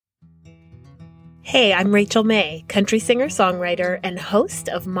Hey, I'm Rachel May, country singer-songwriter and host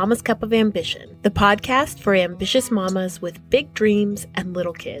of Mama's Cup of Ambition, the podcast for ambitious mamas with big dreams and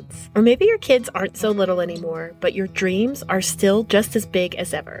little kids. Or maybe your kids aren't so little anymore, but your dreams are still just as big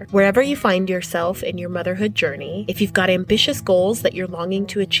as ever. Wherever you find yourself in your motherhood journey, if you've got ambitious goals that you're longing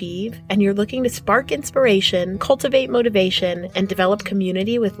to achieve, and you're looking to spark inspiration, cultivate motivation, and develop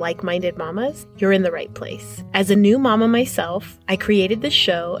community with like-minded mamas, you're in the right place. As a new mama myself, I created this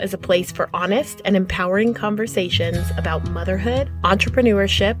show as a place for honest and empowering conversations about motherhood,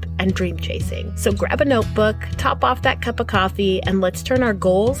 entrepreneurship, and dream chasing. So grab a notebook, top off that cup of coffee, and let's turn our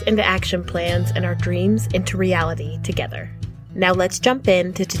goals into action plans and our dreams into reality together. Now let's jump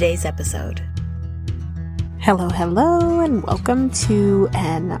into today's episode. Hello, and welcome to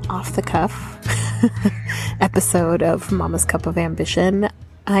an off-the-cuff episode of Mama's Cup of Ambition.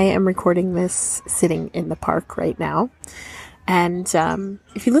 I am recording this sitting in the park right now. And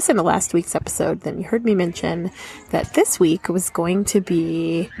if you listened to last week's episode, then you heard me mention that this week was going to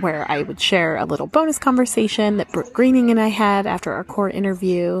be where I would share a little bonus conversation that Brooke Greening and I had after our core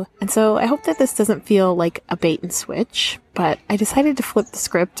interview. And so I hope that this doesn't feel like a bait and switch, but I decided to flip the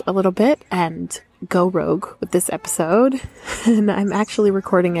script a little bit and go rogue with this episode. And I'm actually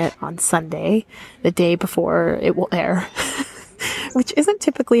recording it on Sunday, the day before it will air. Which isn't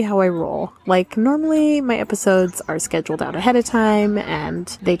typically how I roll. Like, normally my episodes are scheduled out ahead of time and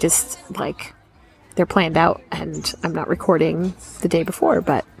they just, they're planned out and I'm not recording the day before.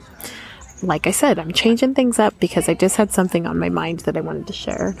 But like I said, I'm changing things up because I just had something on my mind that I wanted to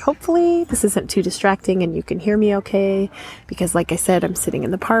share. Hopefully this isn't too distracting and you can hear me okay. Because like I said, I'm sitting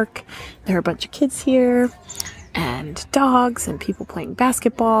in the park. There are a bunch of kids here. And dogs and people playing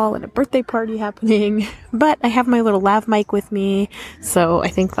basketball and a birthday party happening. But I have my little lav mic with me, so I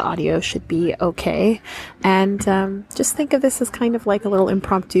think the audio should be okay. And just think of this as kind of like a little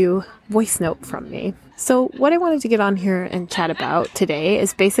impromptu voice note from me. So what I wanted to get on here and chat about today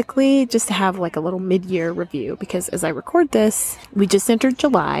is basically just to have like a little mid-year review, because as I record this, we just entered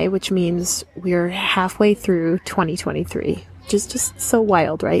July, which means we're halfway through 2023. Which is just so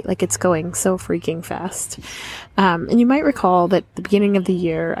wild, right? Like, it's going so freaking fast. And you might recall that at the beginning of the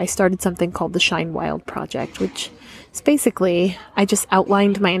year, I started something called the Shine Wild Project, which is basically, I just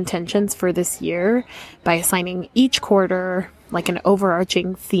outlined my intentions for this year by assigning each quarter like an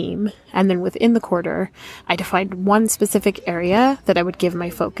overarching theme. And then within the quarter, I defined one specific area that I would give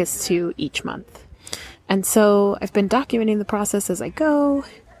my focus to each month. And so I've been documenting the process as I go,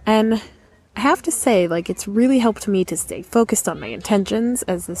 and I have to say, it's really helped me to stay focused on my intentions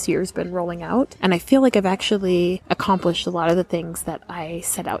as this year's been rolling out. And I feel like I've actually accomplished a lot of the things that I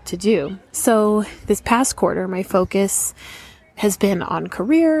set out to do. So this past quarter, my focus has been on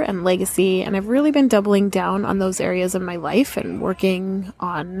career and legacy. And I've really been doubling down on those areas of my life and working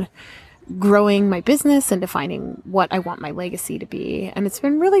on growing my business and defining what I want my legacy to be. And it's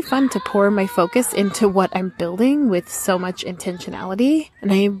been really fun to pour my focus into what I'm building with so much intentionality.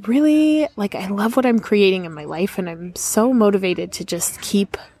 And I really, I love what I'm creating in my life, and I'm so motivated to just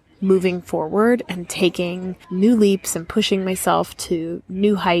keep moving forward and taking new leaps and pushing myself to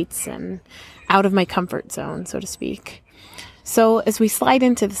new heights and out of my comfort zone, so to speak. So as we slide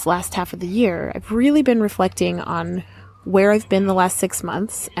into this last half of the year, I've really been reflecting on where I've been the last 6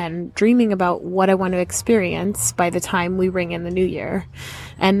 months and dreaming about what I want to experience by the time we ring in the new year.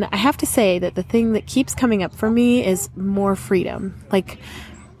 And I have to say that the thing that keeps coming up for me is more freedom. I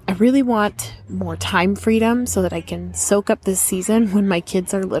really want more time freedom so that I can soak up this season when my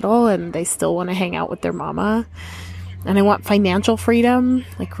kids are little and they still want to hang out with their mama. And I want financial freedom.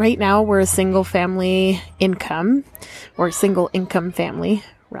 Right now we're a single income family,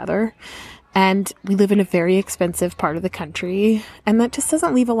 rather. And we live in a very expensive part of the country, and that just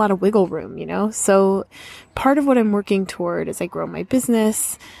doesn't leave a lot of wiggle room, So part of what I'm working toward as I grow my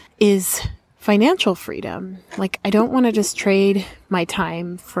business is financial freedom. I don't want to just trade my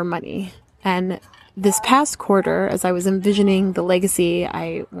time for money. And this past quarter, as I was envisioning the legacy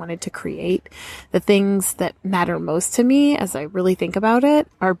I wanted to create, the things that matter most to me as I really think about it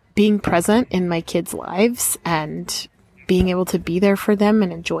are being present in my kids' lives and being able to be there for them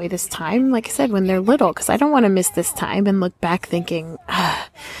and enjoy this time, like I said, when they're little, because I don't want to miss this time and look back thinking, I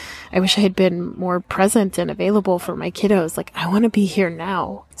wish I had been more present and available for my kiddos. I want to be here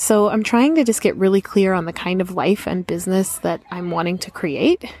now. So I'm trying to just get really clear on the kind of life and business that I'm wanting to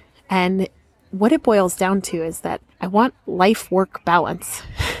create. And what it boils down to is that I want life-work balance,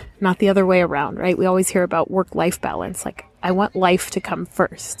 not the other way around, right? We always hear about work-life balance. I want life to come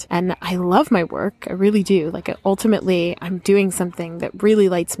first. And I love my work. I really do. Ultimately, I'm doing something that really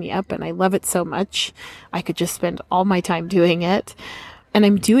lights me up and I love it so much. I could just spend all my time doing it. And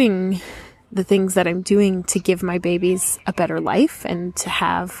I'm doing the things that I'm doing to give my babies a better life and to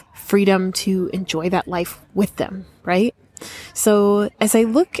have freedom to enjoy that life with them, right? So as I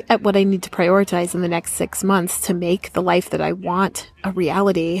look at what I need to prioritize in the next 6 months to make the life that I want a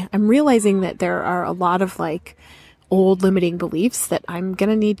reality, I'm realizing that there are a lot of old limiting beliefs that I'm going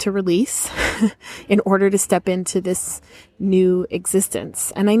to need to release in order to step into this new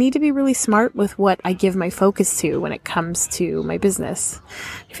existence. And I need to be really smart with what I give my focus to when it comes to my business.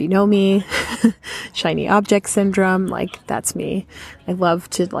 If you know me, shiny object syndrome, that's me. I love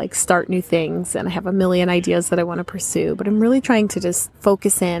to start new things and I have a million ideas that I want to pursue, but I'm really trying to just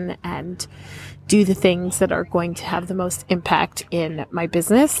focus in and do the things that are going to have the most impact in my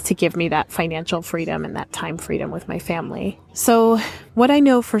business to give me that financial freedom and that time freedom with my family. So what I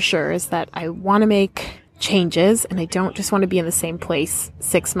know for sure is that I want to make changes and I don't just want to be in the same place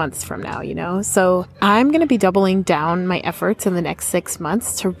 6 months from now, So I'm going to be doubling down my efforts in the next 6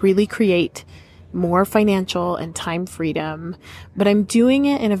 months to really create more financial and time freedom, but I'm doing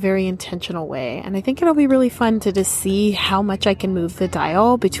it in a very intentional way. And I think it'll be really fun to just see how much I can move the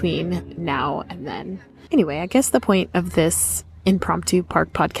dial between now and then. Anyway, I guess the point of this impromptu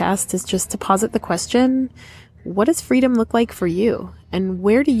park podcast is just to posit the question, what does freedom look like for you? And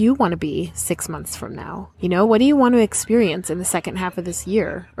where do you want to be 6 months from now? What do you want to experience in the second half of this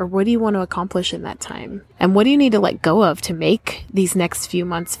year? Or what do you want to accomplish in that time? And what do you need to let go of to make these next few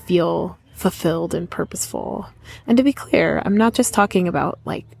months feel fulfilled and purposeful? And to be clear, I'm not just talking about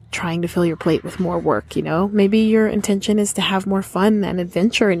trying to fill your plate with more work, Maybe your intention is to have more fun and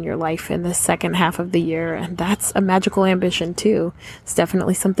adventure in your life in the second half of the year, and that's a magical ambition too. It's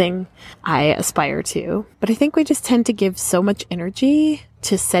definitely something I aspire to. But I think we just tend to give so much energy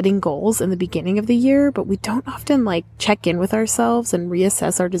to setting goals in the beginning of the year, but we don't often check in with ourselves and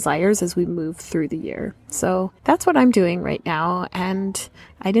reassess our desires as we move through the year. So that's what I'm doing right now, and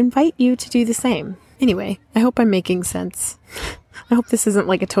I'd invite you to do the same. Anyway, I hope I'm making sense. I hope this isn't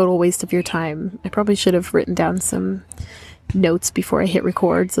a total waste of your time. I probably should have written down some notes before I hit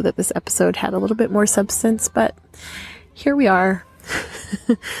record so that this episode had a little bit more substance, but here we are.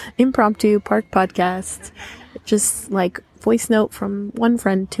 Impromptu park podcast. Just voice note from one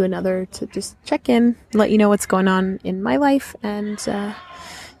friend to another to just check in, let you know what's going on in my life, and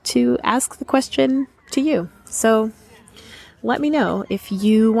to ask the question to you. So let me know if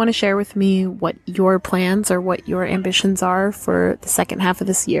you want to share with me what your plans or what your ambitions are for the second half of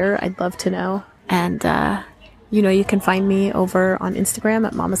this year. I'd love to know. And, you can find me over on Instagram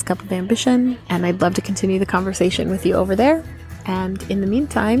at Mama's Cup of Ambition, and I'd love to continue the conversation with you over there. And in the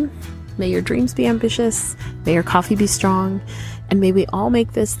meantime, may your dreams be ambitious, may your coffee be strong, and may we all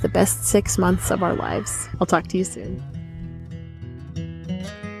make this the best 6 months of our lives. I'll talk to you soon.